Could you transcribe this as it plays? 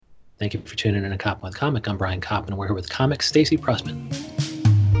Thank you for tuning in to Coppin with Comic. I'm Brian Coppin, and we're here with comic Stacy Pressman.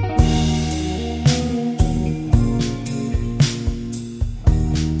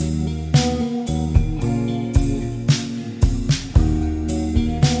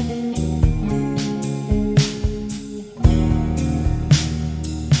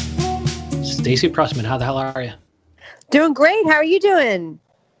 Stacy Pressman, how the hell are you? Doing great. How are you doing?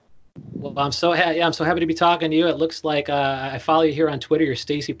 Well, I'm so happy to be talking to you. It looks like I follow you here on Twitter. You're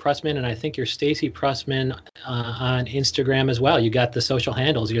Stacy Pressman, and I think you're Stacy Pressman on Instagram as well. You got the social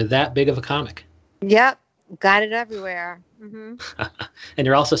handles. You're that big of a comic. Yep, got it everywhere. Mm-hmm. And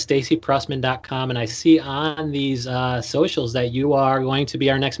you're also stacypressman.com, and I see on these socials that you are going to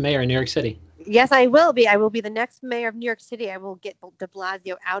be our next mayor in New York City. Yes, I will be. I will be the next mayor of New York City. I will get de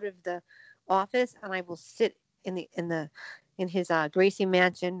Blasio out of the office, and I will sit in his Gracie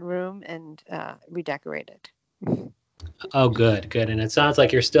Mansion room and redecorate it. Oh, good. And it sounds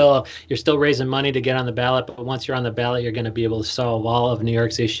like you're still raising money to get on the ballot, but once you're on the ballot, you're going to be able to solve all of New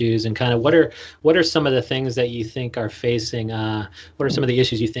York's issues. And kind of what are some of the things that you think are facing? What are some of the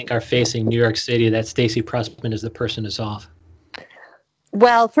issues you think are facing New York City that Stacy Pressman is the person to solve?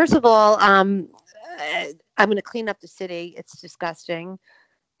 Well, first of all, I'm going to clean up the city. It's disgusting.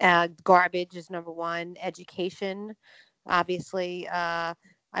 Garbage is number one. Education, obviously. I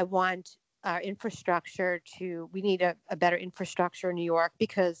want our infrastructure we need a better infrastructure in New York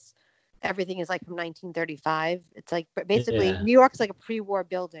because everything is like from 1935. It's like basically New York's like a pre-war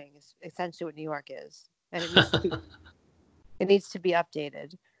building is essentially what New York is. And it needs to be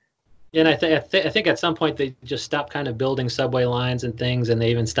updated. And I think at some point they just stopped kind of building subway lines and things, and they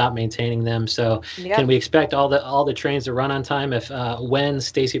even stopped maintaining them. So Can we expect all the trains to run on time when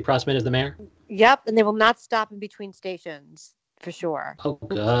Stacy Pressman is the mayor? Yep, and they will not stop in between stations for sure. Oh,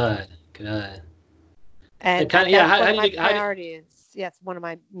 good. And kind of how do you priorities? Yes, one of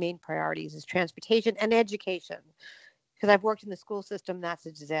my main priorities is transportation and education. Because I've worked in the school system, that's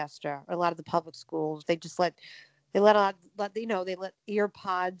a disaster. A lot of the public schools, they let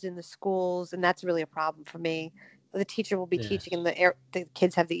earpods in the schools, and that's really a problem for me. The teacher will be teaching, and the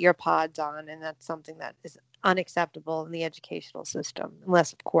kids have the earpods on, and that's something that is unacceptable in the educational system,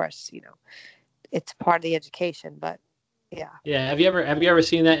 unless, of course, it's part of the education. But yeah. Have you ever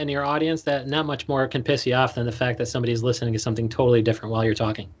seen that in your audience? That not much more can piss you off than the fact that somebody's listening to something totally different while you're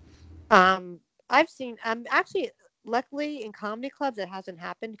talking. I've seen. Actually, luckily in comedy clubs it hasn't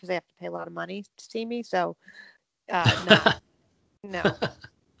happened because they have to pay a lot of money to see me. So. No.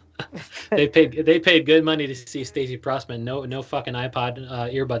 They paid good money to see Stacy Pressman. No fucking iPod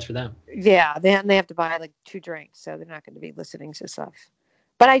earbuds for them. Yeah, they have to buy like 2 drinks, so they're not going to be listening to stuff.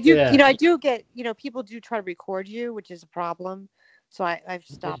 But I do, I do get, people do try to record you, which is a problem. So I've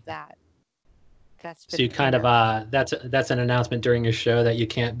stopped that. So you kind of that's an announcement during your show that you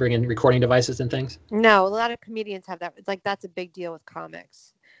can't bring in recording devices and things. No, a lot of comedians have that. It's like that's a big deal with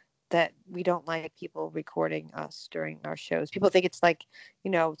comics. That we don't like people recording us during our shows. People think it's like,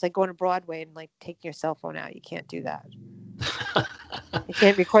 it's like going to Broadway and like taking your cell phone out. You can't do that. You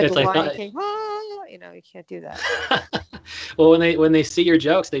can't record the Lion King. You can't do that. Well, when they see your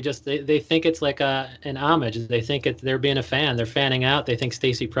jokes, they think it's like an homage. They think they're being a fan. They're fanning out. They think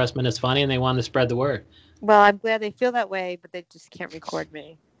Stacy Pressman is funny, and they want to spread the word. Well, I'm glad they feel that way, but they just can't record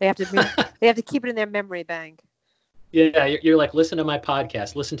me. They have to keep it in their memory bank. Yeah, you're like, listen to my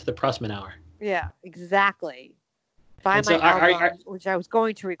podcast. Listen to the Pressman Hour. Yeah, exactly. Buy my album, which I was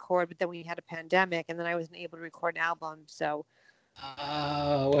going to record, but then we had a pandemic, and then I wasn't able to record an album. So.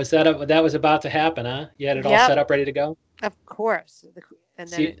 That was about to happen, huh? You had it all set up, ready to go? Of course. And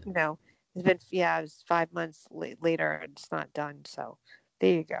then, it's been, it was 5 months later, and it's not done. So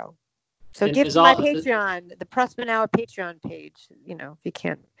there you go. So give my Patreon, the Pressman Hour Patreon page, if you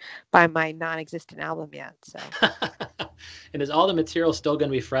can't buy my non-existent album yet. So. And is all the material still going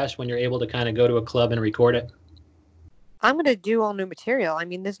to be fresh when you're able to kind of go to a club and record it? I'm going to do all new material. I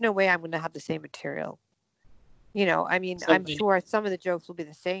mean, there's no way I'm going to have the same material. I'm sure some of the jokes will be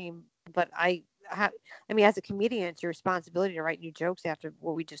the same, but as a comedian, it's your responsibility to write new jokes after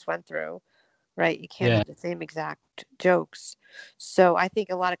what we just went through. Right. You can't have the same exact jokes. So I think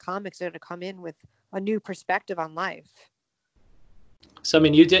a lot of comics are going to come in with a new perspective on life. So, I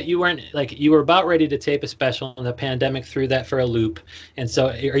mean, you were about ready to tape a special and the pandemic threw that for a loop. And so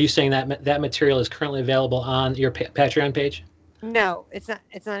are you saying that material is currently available on your Patreon page? No, it's not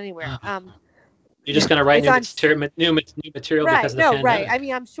anywhere. You're just going to write new material because of the pandemic? Right. I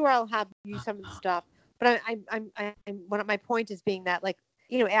mean, I'm sure I'll have use some of the stuff, but my point is being that, like,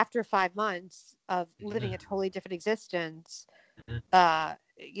 after 5 months of living a totally different existence, we're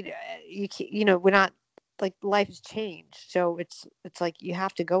not like life has changed. So it's like you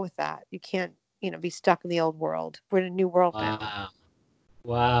have to go with that. You can't, be stuck in the old world. We're in a new world now. Wow.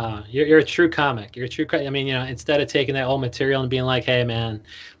 Wow, you're a true comic. You're a true. I mean, instead of taking that old material and being like, "Hey, man,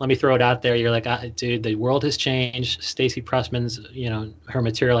 let me throw it out there," you're like, "Dude, the world has changed. Stacy Pressman's, her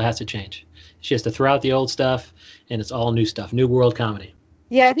material has to change. She has to throw out the old stuff, and it's all new stuff, new world comedy."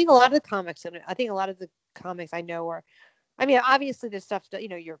 Yeah, I think a lot of the comics, and I think a lot of the comics I know are, I mean, obviously there's stuff that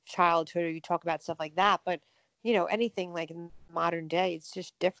your childhood, or you talk about stuff like that, but anything like in modern day, it's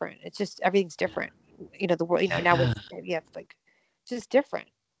just different. It's just everything's different. The world, now with like just different.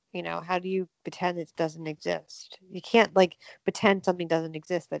 How do you pretend it doesn't exist? You can't like pretend something doesn't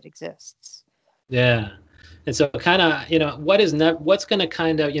exist that exists. Yeah. And so kind of, what's going to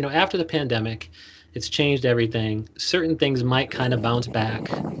kind of, after the pandemic, it's changed everything. Certain things might kind of bounce back,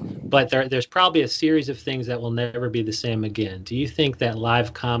 but there's probably a series of things that will never be the same again. Do you think that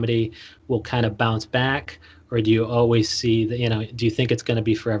live comedy will kind of bounce back, or do you always see that, do you think it's going to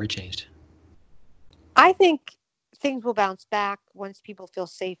be forever changed? I think things will bounce back once people feel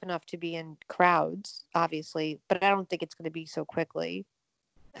safe enough to be in crowds, obviously, but I don't think it's going to be so quickly.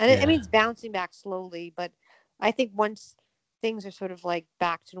 And it means bouncing back slowly, but I think once things are sort of like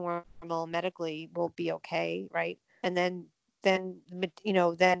back to normal medically, we'll be okay, right? And then then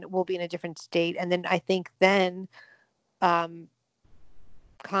we'll be in a different state, and then I think then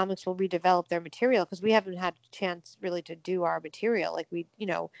comics will redevelop their material, because we haven't had a chance really to do our material like we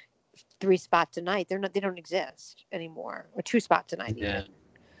 3 spots a night. They don't exist anymore, or 2 spots a night even.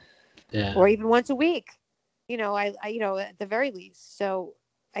 Yeah. Or even once a week. I at the very least. So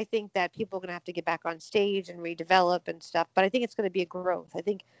I think that people are going to have to get back on stage and redevelop and stuff. But I think it's going to be a growth. I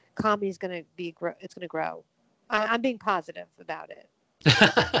think comedy is going to it's going to grow. I'm being positive about it.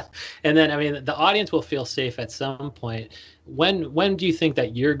 And then, I mean, the audience will feel safe at some point. When do you think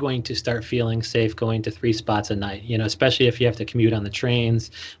that you're going to start feeling safe going to 3 spots a night? Especially if you have to commute on the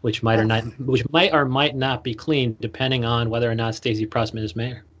trains, which might or might not be clean, depending on whether or not Stacy Pressman is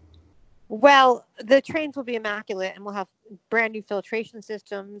mayor. Well, the trains will be immaculate, and we'll have brand new filtration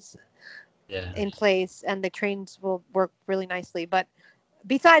systems in place, and the trains will work really nicely. But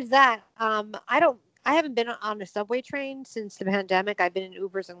besides that, I haven't been on a subway train since the pandemic. I've been in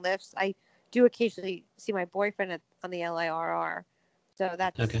Ubers and Lyfts. I do occasionally see my boyfriend on the LIRR, so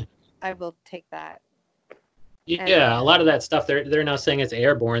that's okay. I will take that. Yeah, a lot of that stuff they're now saying it's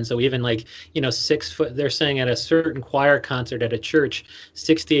airborne. So even like 6 foot, they're saying at a certain choir concert at a church,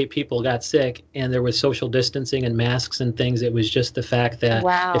 68 people got sick, and there was social distancing and masks and things. It was just the fact that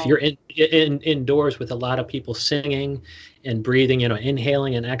if you're indoors with a lot of people singing and breathing,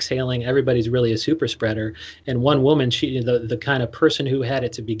 inhaling and exhaling, everybody's really a super spreader. And one woman, the kind of person who had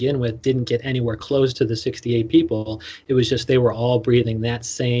it to begin with, didn't get anywhere close to the 68 people. It was just they were all breathing that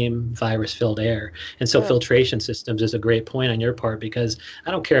same virus-filled air. And so filtration systems is a great point on your part, because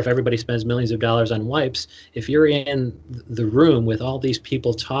I don't care if everybody spends millions of dollars on wipes. If you're in the room with all these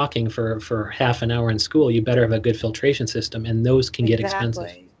people talking for half an hour in school, you better have a good filtration system, and those can get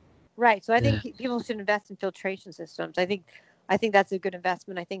expensive. Right. So I think people should invest in filtration systems. I think that's a good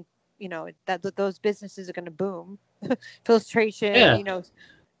investment. I think, that those businesses are going to boom. Filtration,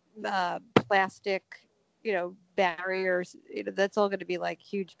 plastic, barriers, that's all going to be like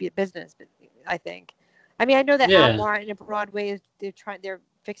huge business, I think. I mean, I know that Outmart and Broadway, they're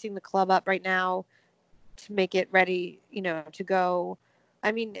fixing the club up right now to make it ready, to go.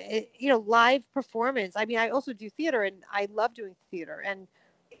 I mean, live performance. I mean, I also do theater, and I love doing theater, and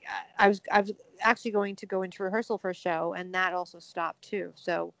I was actually going to go into rehearsal for a show, and that also stopped too.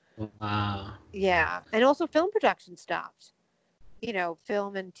 So, wow. Yeah, and also film production stopped.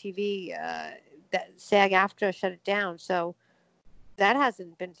 Film and TV. That SAG-AFTRA shut it down, so that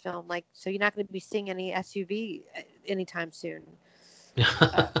hasn't been filmed. So you're not going to be seeing any SUV anytime soon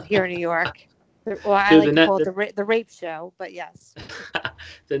here in New York. Well, I like to call it the rape show, but yes.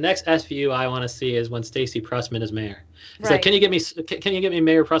 The next SVU I want to see is when Stacy Pressman is mayor. It's like, can you get me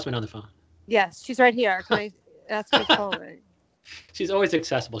Mayor Pressman on the phone? Yes, she's right here. Can I ask her to call me? She's always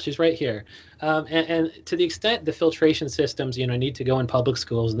accessible. She's right here. And to the extent the filtration systems, need to go in public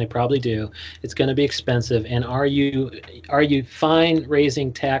schools, and they probably do, it's going to be expensive. And are you fine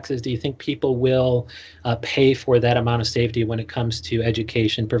raising taxes? Do you think people will pay for that amount of safety when it comes to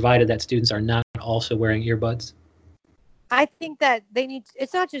education, provided that students are not also wearing earbuds? I think that they need.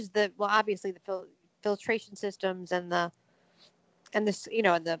 It's not just obviously the filtration systems and the and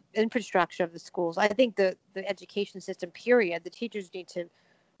the infrastructure of the schools. I think the education system, period, the teachers need to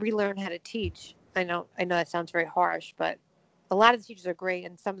relearn how to teach. I know that sounds very harsh, but a lot of the teachers are great,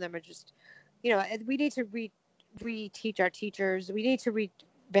 and some of them are just, we need to reteach our teachers. We need to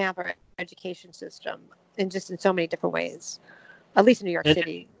revamp our education system. in so many different ways, at least in New York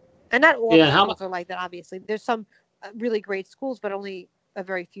City. And not all schools are like that, obviously. There's some really great schools, but only a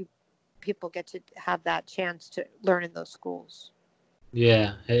very few people get to have that chance to learn in those schools.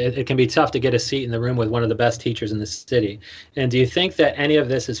 Yeah, it can be tough to get a seat in the room with one of the best teachers in the city. And do you think that any of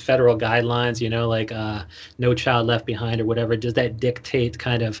this is federal guidelines, like No Child Left Behind or whatever? Does that dictate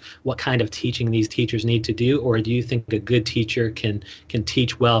kind of what kind of teaching these teachers need to do? Or do you think a good teacher can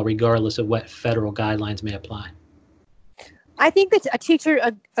teach well regardless of what federal guidelines may apply? I think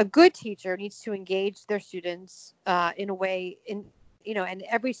that a good teacher needs to engage their students in a way, and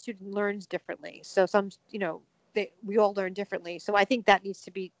every student learns differently. So some, we all learn differently. So I think that needs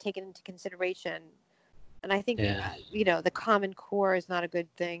to be taken into consideration. And I think, the Common Core is not a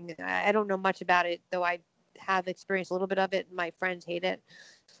good thing. I don't know much about it, though I have experienced a little bit of it. My friends hate it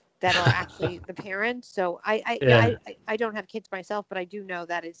that are actually the parents. So I don't have kids myself, but I do know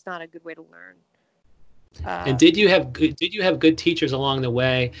that it's not a good way to learn. And did you have good teachers along the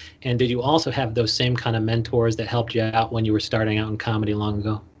way? And did you also have those same kind of mentors that helped you out when you were starting out in comedy long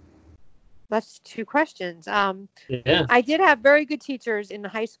ago? That's two questions. I did have very good teachers in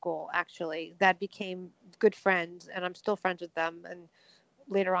high school, actually, that became good friends, and I'm still friends with them and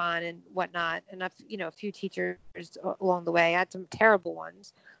later on and whatnot. And I've, a few teachers along the way. I had some terrible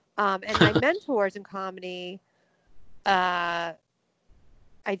ones. And my mentors in comedy, I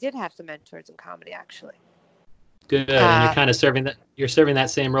did have some mentors in comedy, actually. Good. And you're kind of serving that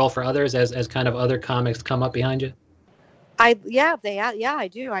same role for others as kind of other comics come up behind you? I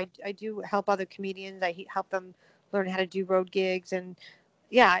do. I do help other comedians. I help them learn how to do road gigs, and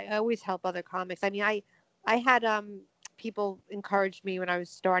I always help other comics. I mean, I had people encourage me when I was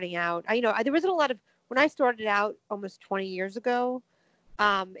starting out. There wasn't a lot of, when I started out almost 20 years ago,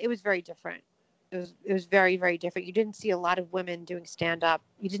 it was very different. It was very, very different. You didn't see a lot of women doing stand-up.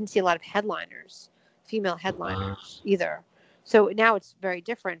 You didn't see a lot of headliners, female headliners either. So now it's very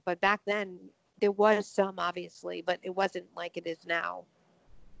different. But back then, there was some, obviously, but it wasn't like it is now.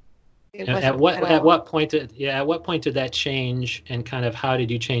 At what point did that change, and kind of how did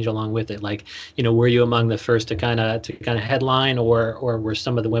you change along with it? Like, were you among the first to kind of headline, or were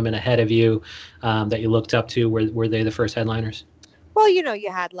some of the women ahead of you that you looked up to? Were they the first headliners? Well,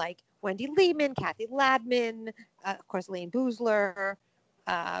 you had like Wendy Lehman, Kathy Ladman, of course, Lane Boosler,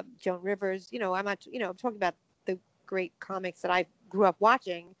 Joan Rivers. I'm talking about the great comics that I grew up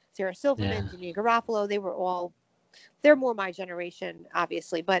watching. Sarah Silverman, Janeane Garofalo, they're more my generation,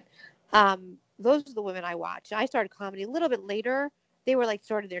 obviously. But those are the women I watch. I started comedy a little bit later. They were like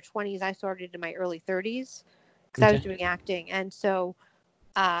sort of their 20s. I started in my early 30s because I was doing acting. And so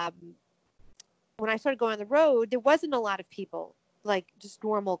when I started going on the road, there wasn't a lot of people, like just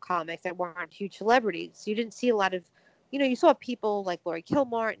normal comics that weren't huge celebrities. You didn't see a lot of, you saw people like Laurie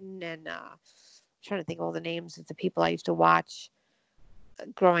Kilmartin and I'm trying to think of all the names of the people I used to watch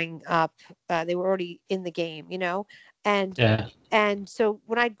growing up. They were already in the game, and so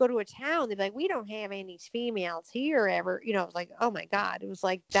when I'd go to a town, they'd be like, we don't have any females here ever, it was like, oh my God, it was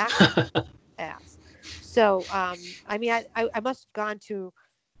like that ass. So I mean, I must have gone to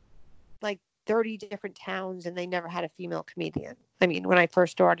like 30 different towns and they never had a female comedian. I mean, when I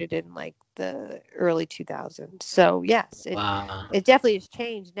first started in like the early 2000s. So yes, it definitely has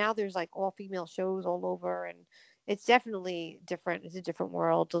changed. Now there's like all female shows all over, and it's definitely different. It's a different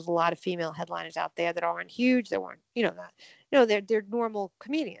world. There's a lot of female headliners out there that aren't huge. They weren't, they're normal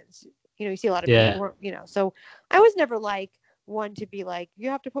comedians. You see a lot of people, so I was never like one to be like, you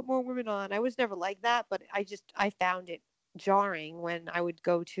have to put more women on. I was never like that, but I found it jarring when I would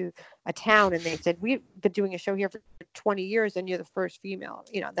go to a town and they said, we've been doing a show here for 20 years and you're the first female.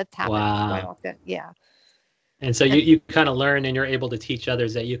 That's happened quite often. Yeah. And so you kind of learn, and you're able to teach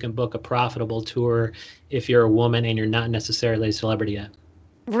others that you can book a profitable tour if you're a woman and you're not necessarily a celebrity yet.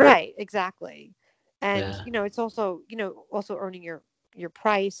 Right, exactly. And it's also also earning your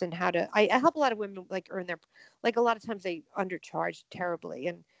price and how to. I help a lot of women like earn their, like a lot of times they undercharge terribly.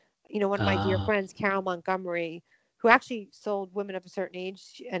 And one of my dear friends, Carol Montgomery, who actually sold Women of a Certain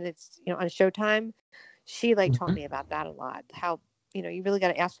Age, and it's on Showtime, she taught me about that a lot. How you really got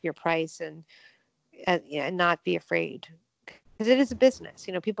to ask for your price and not be afraid, because it is a business.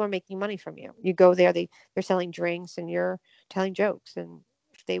 People are making money from you. You go there, they're selling drinks and you're telling jokes, and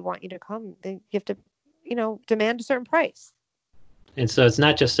if they want you to come, you have to demand a certain price. And so it's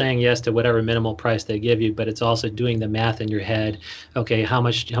not just saying yes to whatever minimal price they give you, but it's also doing the math in your head. Okay, how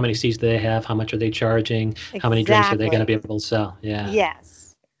many seats do they have? How much are they charging? Exactly. How many drinks are they going to be able to sell? Yeah.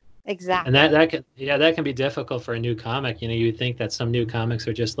 Yes. Exactly. And that can be difficult for a new comic. You would think that some new comics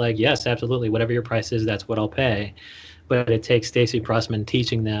are just like, yes, absolutely, whatever your price is, that's what I'll pay. But it takes Stacy Pressman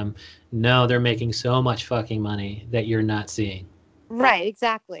teaching them, no, they're making so much fucking money that you're not seeing. Right,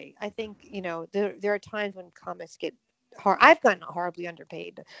 exactly. I think, there are times when comics get I've gotten horribly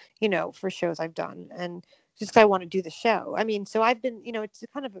underpaid, for shows I've done, and just 'cause I want to do the show. I mean, so I've been, it's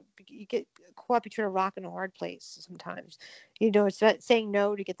kind of you get caught between a rock and a hard place sometimes. It's about saying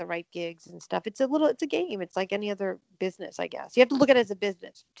no to get the right gigs and stuff. It's a game. It's like any other business, I guess. You have to look at it as a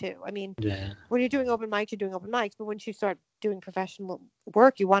business too. I mean, Yeah. when you're doing open mics, you're doing open mics, but once you start doing professional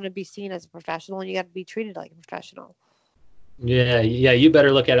work, you want to be seen as a professional, and you got to be treated like a professional. Yeah, you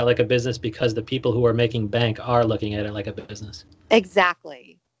better look at it like a business because the people who are making bank are looking at it like a business.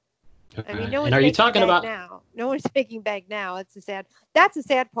 Exactly. I mean, no one's making bank now. No one's making bank now. That's the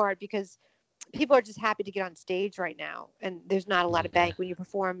sad part, because people are just happy to get on stage right now, and there's not a lot of bank when you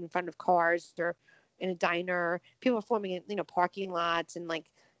perform in front of cars or in a diner. People are performing in parking lots and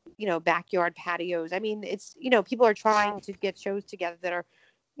backyard patios. I mean, it's people are trying to get shows together that are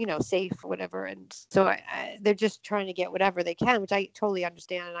safe or whatever. And so they're just trying to get whatever they can, which I totally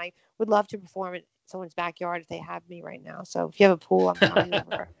understand. And I would love to perform in someone's backyard if they have me right now. So if you have a pool, I'm coming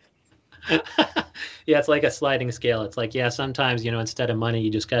over. Yeah, it's like a sliding scale. It's like, sometimes, instead of money,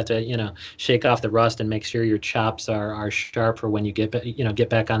 you just got to, shake off the rust and make sure your chops are sharp for when you get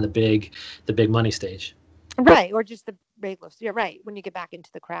back on the big money stage. Right. Or just the regular. Yeah, right. When you get back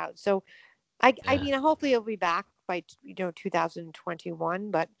into the crowd. So I mean, hopefully it'll be back by 2021,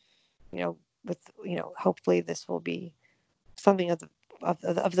 but with hopefully this will be something of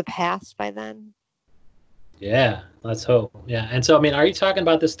the past by then. Yeah, let's hope. Yeah, and so I mean, are you talking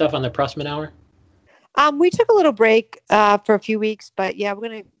about this stuff on the Pressman Hour? We took a little break for a few weeks, but yeah, I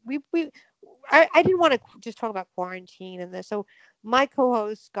didn't want to just talk about quarantine and this. So my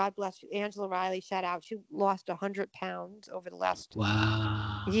co-host, God bless you, Angela Riley, shout out. She lost 100 pounds over the last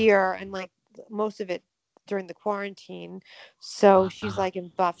year, and most of it during the quarantine. So she's in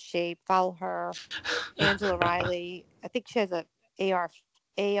buff shape. Follow her, Angela Riley. I think she has a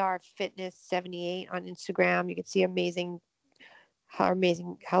AR Fitness 78 on Instagram. You can see how amazing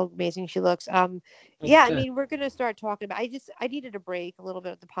she looks. Yeah, I mean, we're gonna start talking about. I needed a break a little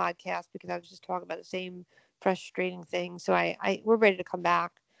bit of the podcast because I was just talking about the same frustrating thing. So we're ready to come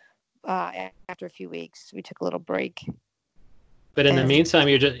back after a few weeks. We took a little break. But in the meantime,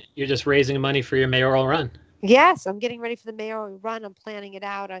 you're just raising money for your mayoral run. Yes, I'm getting ready for the mayoral run. I'm planning it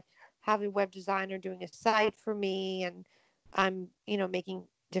out. I have a web designer doing a site for me, and I'm making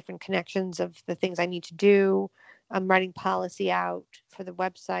different connections of the things I need to do. I'm writing policy out for the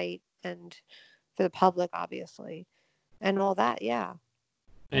website and for the public, obviously, and all that. Yeah.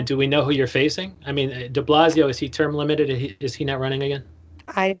 And do we know who you're facing? I mean, de Blasio, is he term limited? Is he not running again?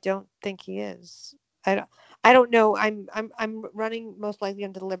 I don't think he is. I don't know. I'm running most likely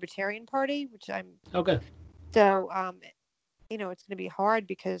under the Libertarian Party, which I'm. Okay. So, it's going to be hard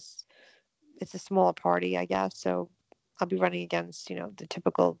because it's a smaller party, I guess. So I'll be running against, the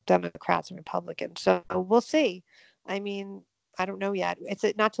typical Democrats and Republicans. So we'll see. I mean, I don't know yet. It's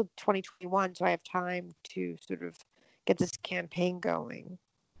not till 2021, so I have time to sort of get this campaign going.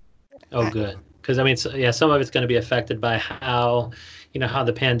 Oh, good. Because I mean, some of it's going to be affected by how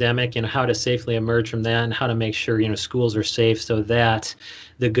the pandemic, how to safely emerge from that, and how to make sure schools are safe so that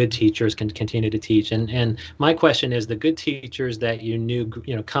the good teachers can continue to teach. And my question is, the good teachers that you knew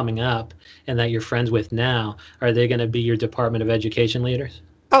coming up and that you're friends with now, are they going to be your Department of Education leaders?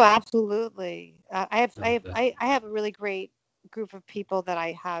 Oh, absolutely. I have a really great group of people that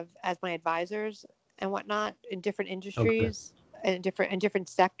I have as my advisors and whatnot in different industries. And different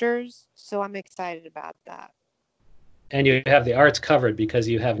sectors, so I'm excited about that. And you have the arts covered because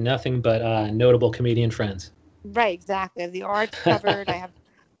you have nothing but notable comedian friends. Right, exactly. The arts covered. I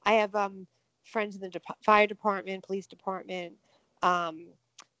have friends in the fire department, police department, health.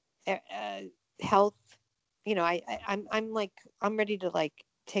 I'm ready to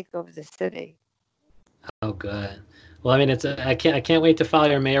take over the city. Oh, good. Well, I mean, I can't wait to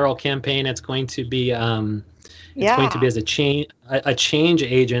follow your mayoral campaign. It's going to be going to be as a change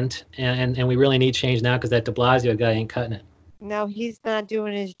agent, and we really need change now because that de Blasio guy ain't cutting it. No, he's not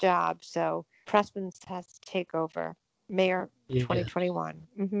doing his job. So Pressman has to take over mayor 2021.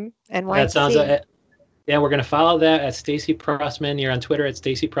 Mm-hmm. And that sounds like. Yeah, we're going to follow that at Stacy Pressman. You're on Twitter at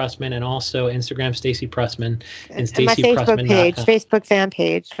Stacy Pressman, and also Instagram Stacy Pressman and Stacy my Facebook page, Facebook fan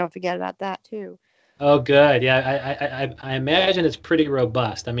page. Don't forget about that too. Oh, good. Yeah, I imagine it's pretty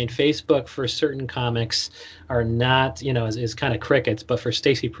robust. I mean, Facebook for certain comics are not, is kind of crickets, but for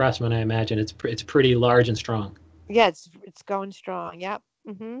Stacy Pressman, I imagine it's pretty large and strong. Yeah, it's going strong. Yep.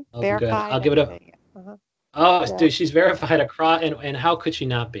 Oh, verified. good. I'll give it a. Oh, yeah. Dude, she's verified across, and how could she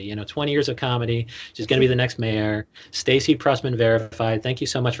not be? 20 years of comedy. She's going to be the next mayor. Stacey Pressman verified. Thank you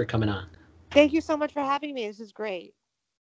so much for coming on. Thank you so much for having me. This is great.